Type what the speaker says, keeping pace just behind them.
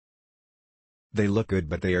They look good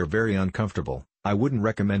but they are very uncomfortable. I wouldn't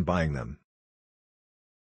recommend buying them.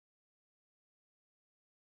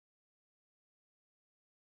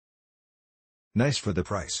 Nice for the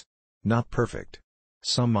price. Not perfect.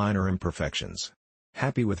 Some minor imperfections.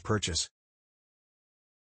 Happy with purchase.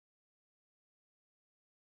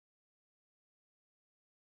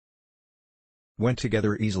 Went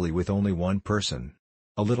together easily with only one person.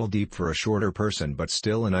 A little deep for a shorter person but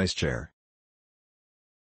still a nice chair.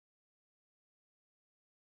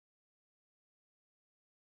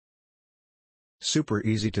 Super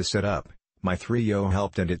easy to set up. My 3-yo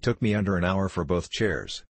helped and it took me under an hour for both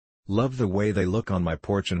chairs. Love the way they look on my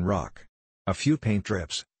porch and rock. A few paint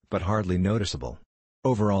drips, but hardly noticeable.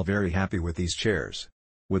 Overall very happy with these chairs.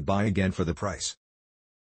 Would buy again for the price.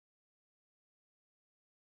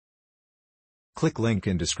 Click link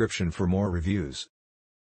in description for more reviews.